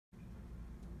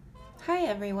Hi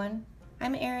everyone,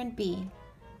 I'm Erin B,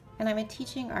 and I'm a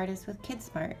teaching artist with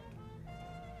KidSmart.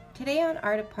 Today on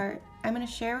Art Apart, I'm going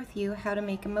to share with you how to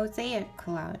make a mosaic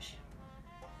collage.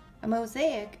 A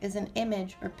mosaic is an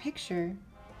image or picture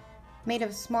made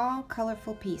of small,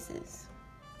 colorful pieces.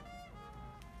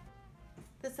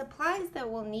 The supplies that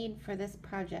we'll need for this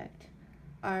project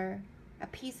are a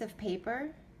piece of paper,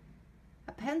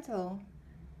 a pencil,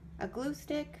 a glue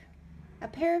stick, a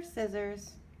pair of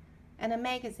scissors, and a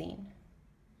magazine.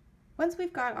 Once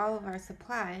we've got all of our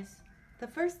supplies, the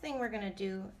first thing we're going to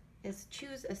do is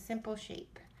choose a simple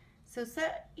shape. So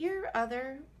set your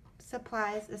other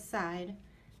supplies aside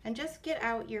and just get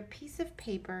out your piece of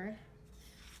paper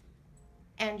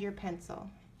and your pencil.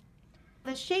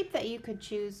 The shape that you could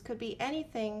choose could be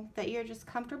anything that you're just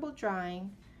comfortable drawing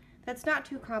that's not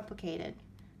too complicated.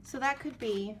 So that could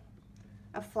be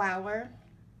a flower,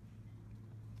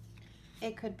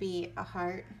 it could be a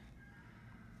heart,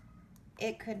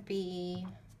 it could be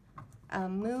a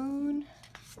moon,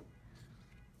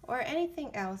 or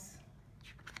anything else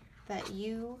that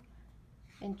you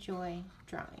enjoy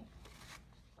drawing.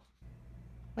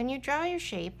 When you draw your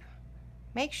shape,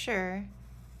 make sure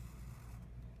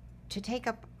to take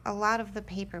up a lot of the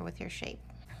paper with your shape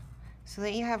so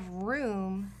that you have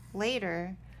room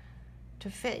later to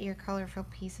fit your colorful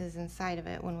pieces inside of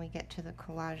it when we get to the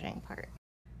collaging part.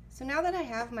 So now that I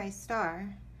have my star,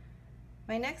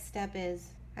 my next step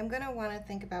is I'm going to want to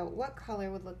think about what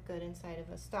color would look good inside of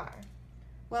a star.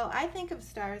 Well, I think of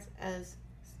stars as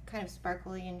kind of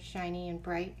sparkly and shiny and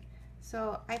bright,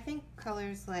 so I think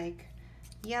colors like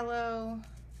yellow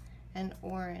and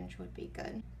orange would be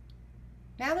good.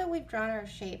 Now that we've drawn our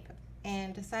shape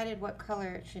and decided what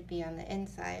color it should be on the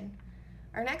inside,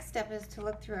 our next step is to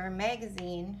look through our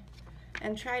magazine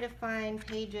and try to find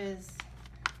pages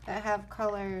that have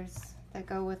colors that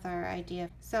go with our idea.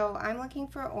 So I'm looking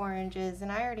for oranges,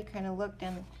 and I already kind of looked,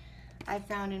 and I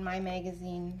found in my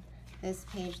magazine this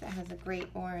page that has a great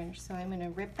orange. So I'm going to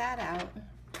rip that out.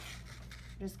 I'm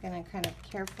just going to kind of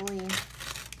carefully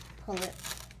pull it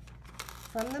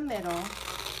from the middle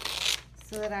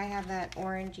so that I have that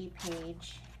orangey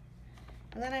page.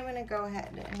 And then I'm going to go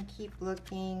ahead and keep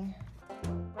looking.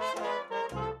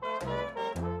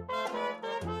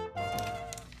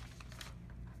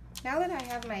 Now that I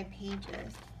have my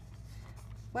pages,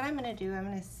 what I'm going to do, I'm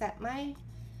going to set my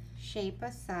shape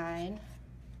aside,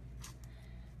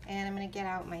 and I'm going to get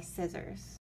out my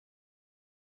scissors.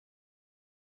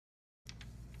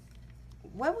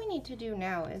 What we need to do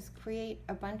now is create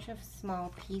a bunch of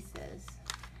small pieces,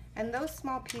 and those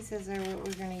small pieces are what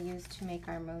we're going to use to make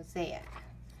our mosaic.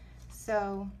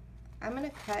 So I'm going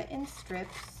to cut in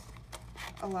strips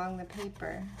along the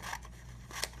paper.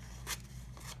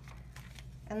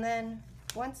 And then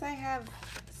once I have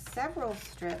several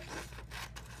strips,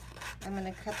 I'm going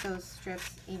to cut those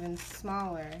strips even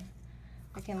smaller.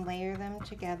 I can layer them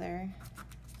together,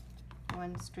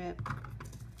 one strip,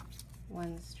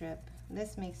 one strip.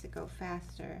 This makes it go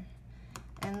faster.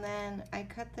 And then I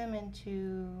cut them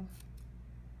into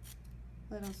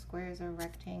little squares or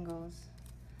rectangles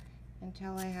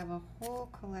until I have a whole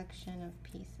collection of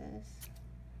pieces.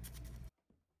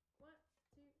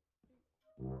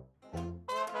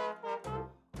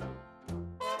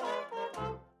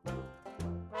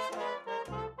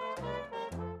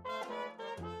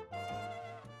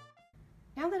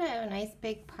 Now that I have a nice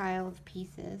big pile of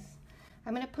pieces,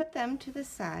 I'm going to put them to the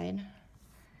side,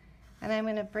 and I'm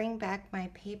going to bring back my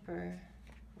paper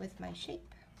with my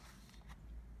shape.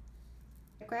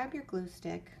 Grab your glue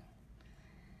stick,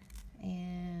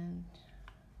 and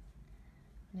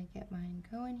I'm going to get mine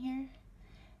going here.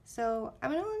 So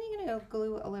I'm only going to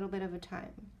glue a little bit of a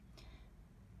time.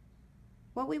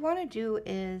 What we want to do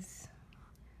is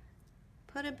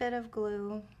put a bit of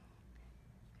glue,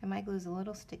 and my glue is a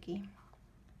little sticky.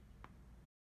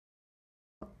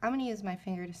 I'm going to use my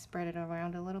finger to spread it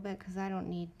around a little bit because I don't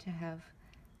need to have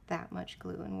that much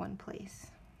glue in one place.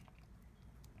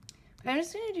 But I'm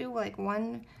just going to do like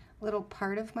one little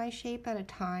part of my shape at a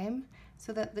time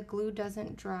so that the glue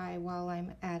doesn't dry while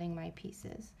I'm adding my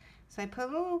pieces. So I put a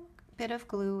little bit of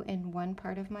glue in one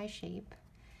part of my shape,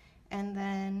 and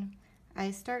then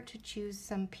I start to choose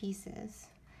some pieces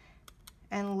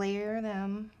and layer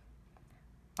them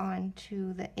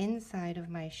onto the inside of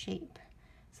my shape.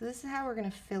 So this is how we're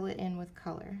going to fill it in with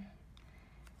color.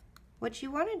 What you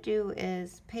want to do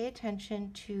is pay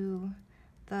attention to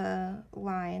the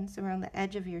lines around the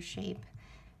edge of your shape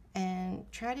and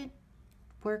try to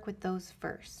work with those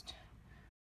first.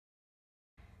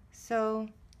 So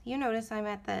you notice I'm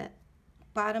at the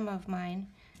bottom of my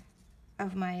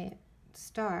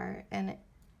star, and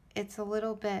it's a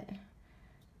little bit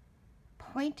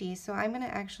pointy, so I'm going to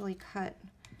actually cut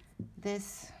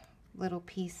this little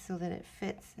piece so that it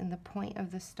fits in the point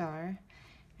of the star,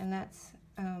 and that's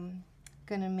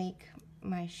going to make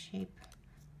my shape.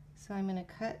 So I'm going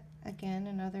to cut again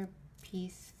another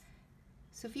piece.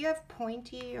 So if you have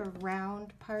pointy or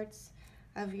round parts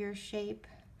of your shape,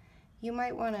 you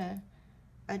might want to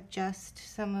adjust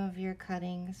some of your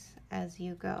cuttings as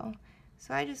you go.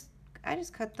 So I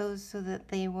just cut those so that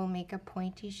they will make a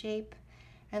pointy shape,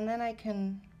 and then I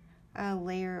can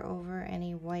layer over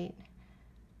any white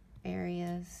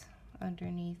areas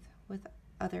underneath with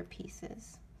other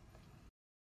pieces.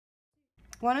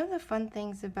 One of the fun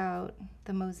things about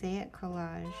the mosaic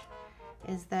collage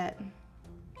is that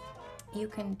you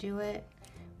can do it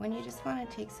when you just want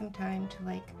to take some time to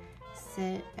like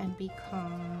sit and be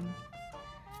calm,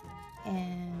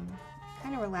 and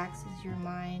kind of relaxes your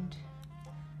mind.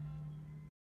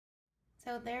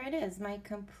 So there it is, my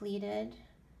completed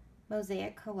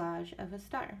mosaic collage of a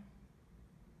star.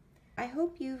 I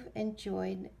hope you've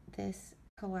enjoyed this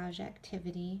collage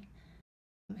activity.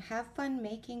 Have fun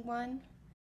making one,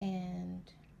 and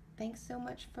thanks so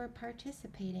much for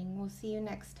participating. We'll see you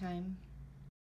next time.